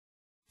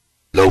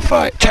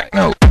lo-fi,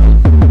 techno,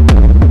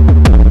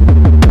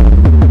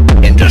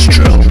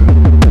 industrial,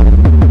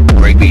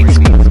 breakbeats,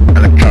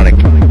 electronic,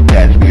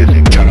 dance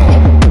music, jungle,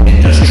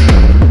 industrial,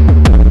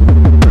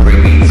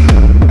 breakbeats,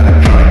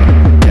 electronic,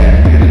 dance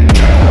music,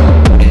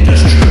 jungle,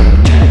 industrial,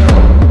 techno,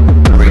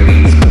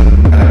 breakbeats,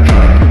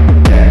 electronic,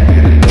 dance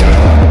music,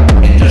 jungle,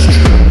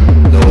 industrial,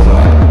 lo-fi,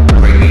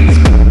 breakbeats,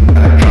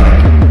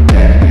 electronic,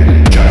 dance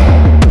music, jungle,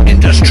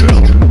 industrial,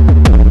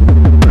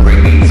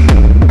 breakbeats,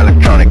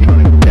 electronic,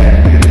 dance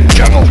music,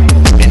 jungle,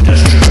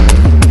 industrial,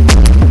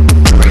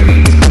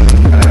 breakbeats,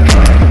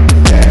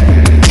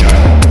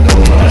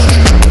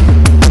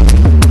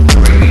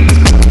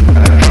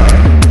 electronic,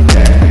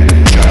 dance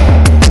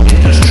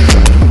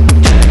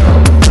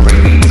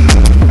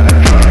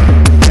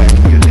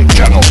music,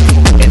 jungle,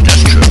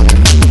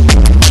 lo-fi,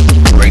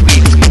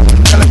 breakbeats,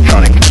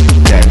 electronic,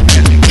 dance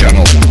music,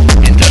 jungle,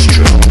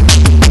 industrial,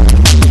 techno,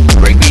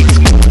 breakbeats,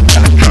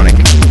 electronic,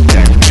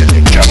 dance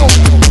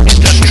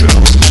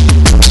music,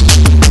 jungle,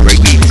 industrial,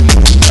 breakbeats,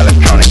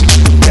 electronic,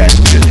 dance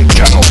music,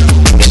 jungle,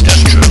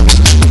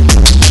 industrial,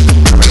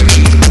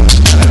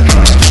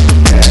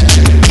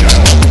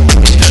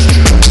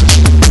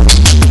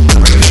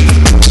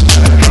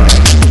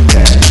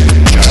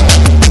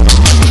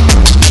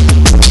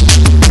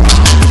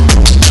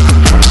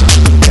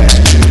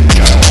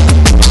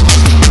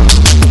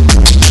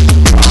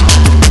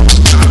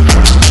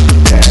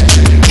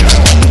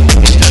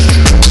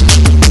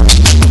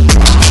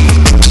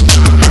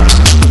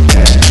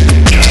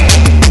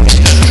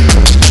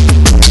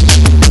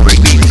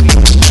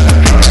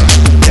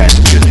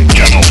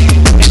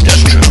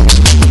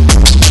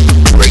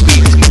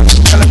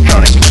 breakbeats,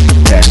 electronic,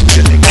 dance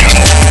music, jungle, industrial, breakbeats, electronic, dance music,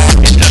 jungle,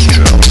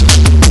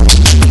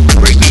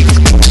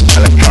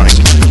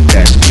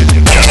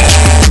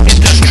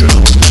 industrial,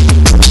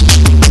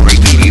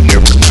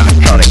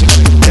 breakbeats, electronic,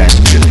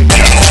 dance music,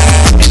 jungle,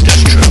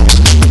 industrial,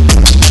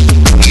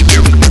 breakbeats,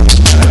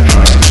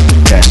 electronic,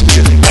 dance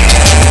music,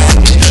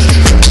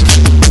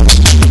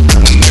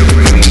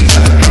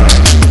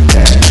 jungle, dance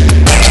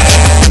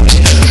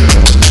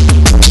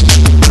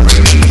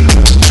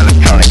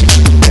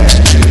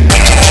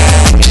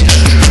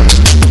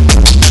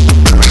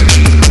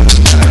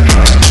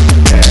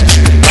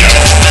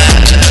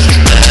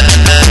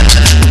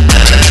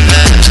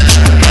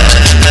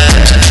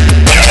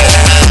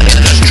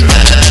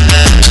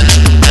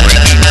jungle, dance music, jungle, breakbeats,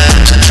 electronic,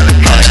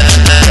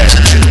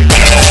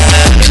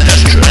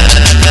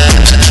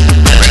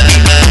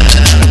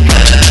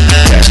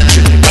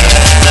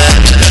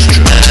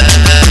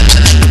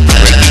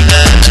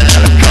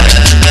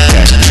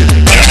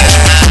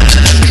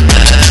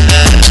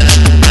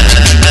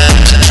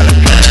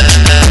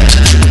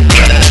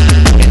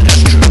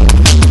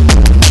 dance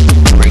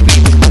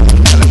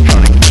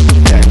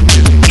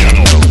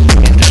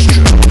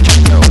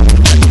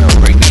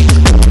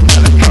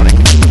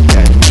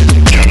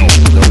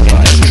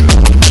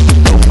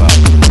music,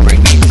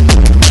 jungle,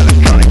 industrial,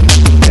 breakbeats, electronic,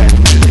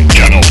 dance music,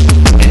 jungle,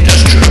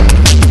 industrial,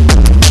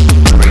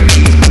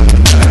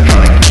 breakbeats,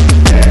 electronic,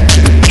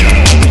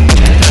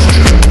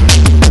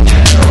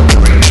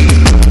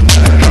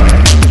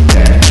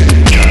 dance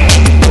music, jungle,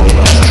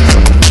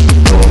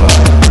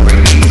 industrial,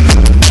 breakbeat,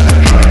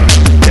 electronic,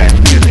 dance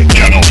music,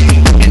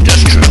 jungle,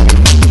 industrial,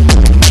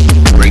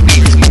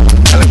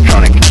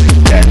 electronic,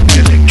 dance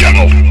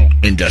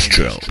music,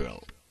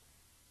 industrial,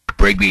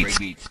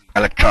 breakbeats,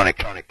 electronic,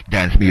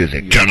 dance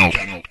music, jungle,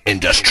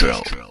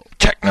 industrial,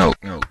 techno,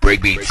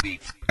 breakbeats,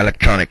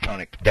 electronic,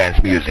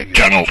 dance music,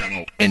 jungle,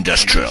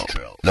 industrial,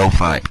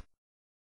 lo-fi.